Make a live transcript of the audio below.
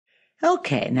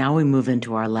Okay, now we move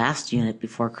into our last unit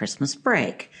before Christmas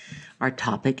break. Our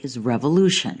topic is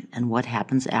revolution and what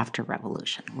happens after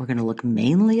revolution. We're going to look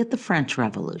mainly at the French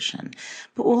Revolution,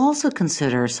 but we'll also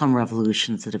consider some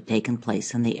revolutions that have taken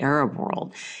place in the Arab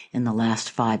world in the last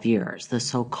 5 years, the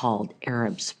so-called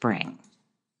Arab Spring.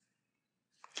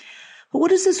 But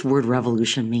what does this word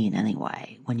revolution mean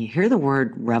anyway? When you hear the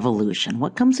word revolution,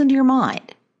 what comes into your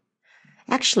mind?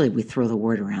 Actually, we throw the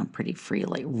word around pretty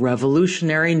freely.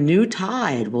 Revolutionary new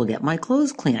tide will get my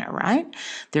clothes cleaner, right?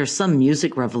 There's some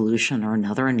music revolution or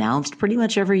another announced pretty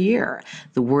much every year.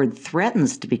 The word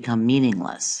threatens to become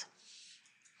meaningless.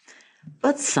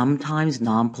 But sometimes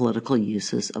non-political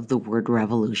uses of the word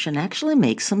revolution actually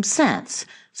make some sense.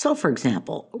 So, for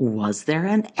example, was there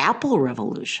an Apple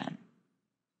revolution?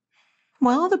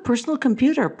 Well, the personal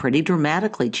computer pretty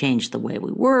dramatically changed the way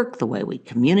we work, the way we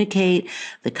communicate,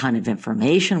 the kind of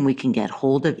information we can get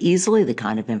hold of easily, the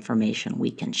kind of information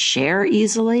we can share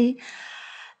easily.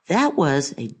 That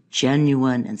was a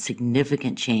genuine and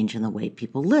significant change in the way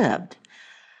people lived.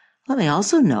 Let me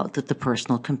also note that the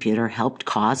personal computer helped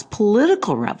cause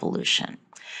political revolution.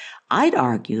 I'd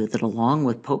argue that along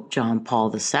with Pope John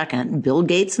Paul II, Bill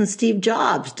Gates and Steve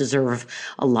Jobs deserve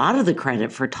a lot of the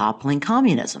credit for toppling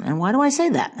communism. And why do I say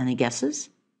that? Any guesses?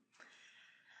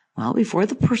 Well, before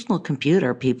the personal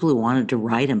computer, people who wanted to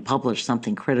write and publish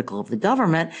something critical of the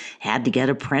government had to get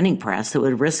a printing press that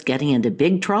would risk getting into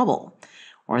big trouble.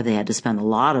 Or they had to spend a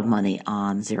lot of money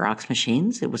on Xerox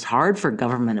machines. It was hard for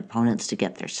government opponents to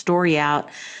get their story out,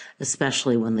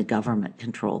 especially when the government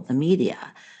controlled the media.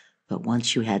 But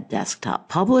once you had desktop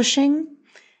publishing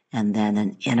and then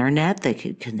an internet that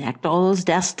could connect all those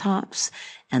desktops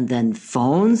and then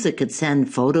phones that could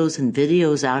send photos and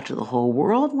videos out to the whole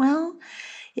world, well,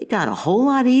 it got a whole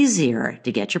lot easier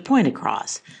to get your point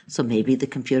across. So maybe the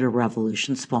computer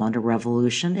revolution spawned a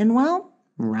revolution in, well,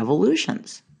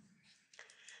 revolutions.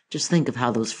 Just think of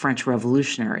how those French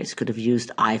revolutionaries could have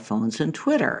used iPhones and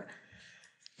Twitter.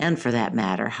 And for that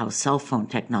matter, how cell phone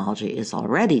technology is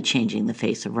already changing the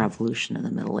face of revolution in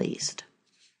the Middle East.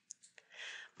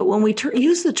 But when we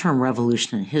use the term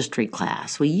revolution in history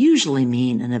class, we usually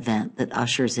mean an event that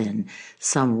ushers in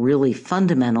some really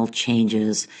fundamental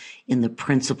changes in the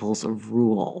principles of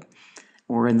rule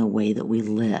or in the way that we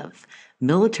live.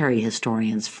 Military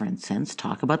historians, for instance,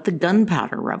 talk about the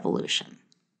gunpowder revolution.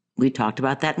 We talked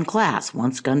about that in class.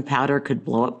 Once gunpowder could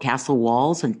blow up castle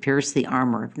walls and pierce the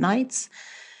armor of knights,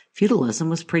 feudalism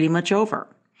was pretty much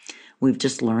over. We've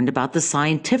just learned about the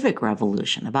scientific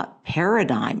revolution, about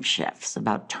paradigm shifts,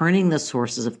 about turning the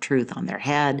sources of truth on their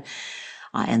head,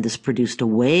 and this produced a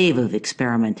wave of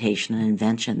experimentation and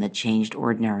invention that changed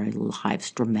ordinary lives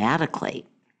dramatically.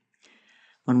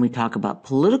 When we talk about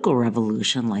political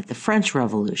revolution, like the French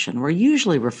Revolution, we're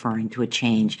usually referring to a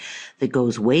change that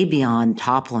goes way beyond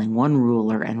toppling one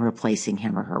ruler and replacing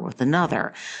him or her with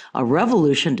another. A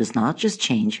revolution does not just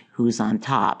change who's on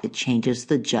top. It changes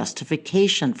the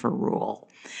justification for rule,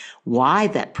 why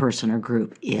that person or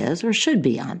group is or should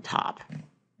be on top.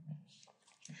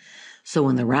 So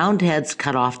when the Roundheads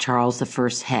cut off Charles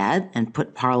I's head and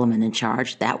put Parliament in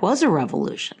charge, that was a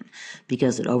revolution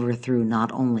because it overthrew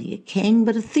not only a king,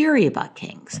 but a theory about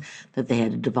kings, that they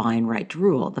had a divine right to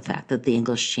rule. The fact that the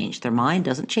English changed their mind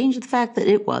doesn't change the fact that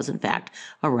it was, in fact,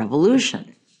 a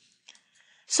revolution.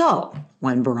 So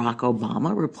when Barack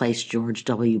Obama replaced George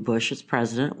W. Bush as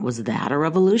president, was that a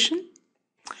revolution?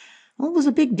 Well, it was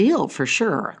a big deal for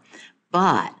sure,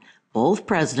 but both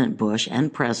President Bush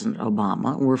and President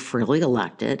Obama were freely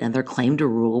elected, and their claim to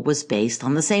rule was based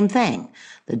on the same thing,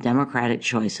 the democratic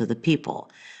choice of the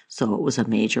people. So it was a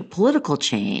major political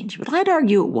change, but I'd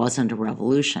argue it wasn't a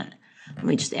revolution. Let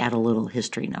me just add a little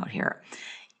history note here.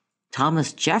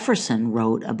 Thomas Jefferson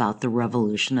wrote about the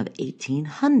Revolution of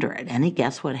 1800. Any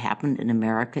guess what happened in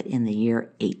America in the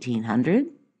year 1800?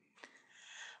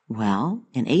 Well,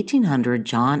 in 1800,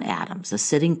 John Adams, a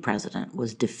sitting president,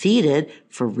 was defeated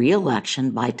for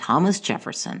re-election by Thomas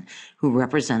Jefferson, who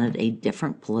represented a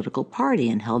different political party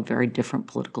and held very different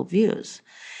political views.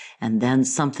 And then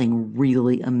something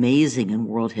really amazing in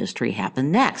world history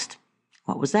happened next.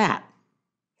 What was that?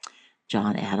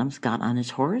 John Adams got on his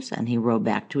horse and he rode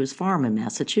back to his farm in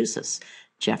Massachusetts.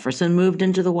 Jefferson moved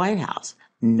into the White House.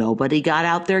 Nobody got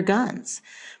out their guns.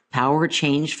 Power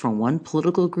changed from one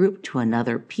political group to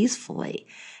another peacefully.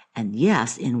 And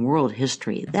yes, in world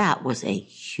history, that was a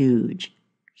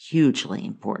hugely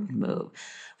important move.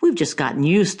 We've just gotten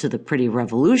used to the pretty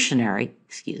revolutionary,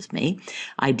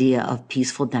 idea of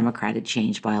peaceful democratic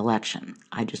change by election.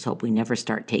 I just hope we never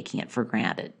start taking it for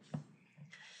granted.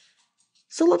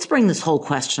 So let's bring this whole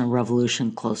question of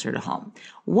revolution closer to home.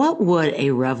 What would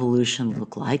a revolution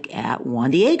look like at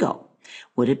Juan Diego?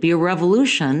 Would it be a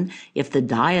revolution if the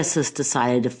diocese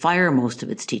decided to fire most of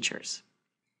its teachers?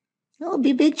 Well, it'd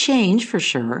be a big change for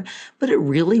sure, but it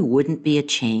really wouldn't be a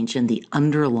change in the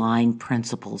underlying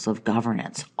principles of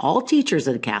governance. All teachers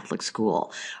at a Catholic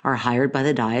school are hired by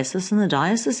the diocese, and the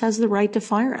diocese has the right to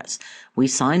fire us. We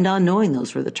signed on knowing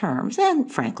those were the terms,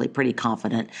 and frankly, pretty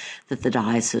confident that the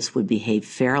diocese would behave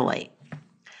fairly.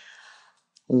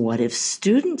 What if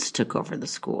students took over the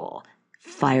school,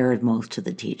 fired most of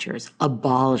the teachers,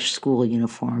 abolished school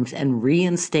uniforms, and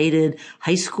reinstated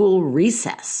high school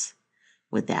recess?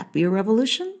 Would that be a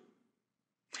revolution?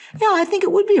 Yeah, I think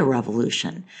it would be a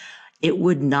revolution. It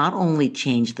would not only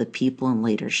change the people in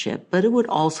leadership, but it would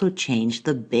also change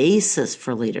the basis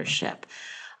for leadership,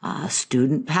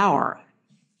 student power.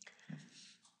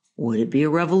 Would it be a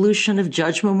revolution if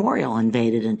Judge Memorial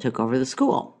invaded and took over the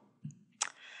school?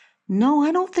 No,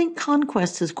 I don't think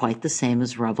conquest is quite the same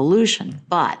as revolution,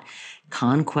 but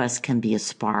conquest can be a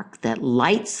spark that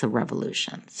lights a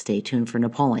revolution. Stay tuned for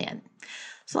Napoleon.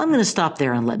 So I'm going to stop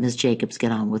there and let Ms. Jacobs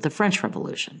get on with the French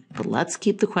Revolution. But let's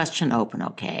keep the question open,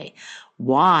 okay?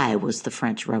 Why was the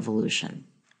French Revolution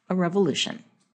a revolution?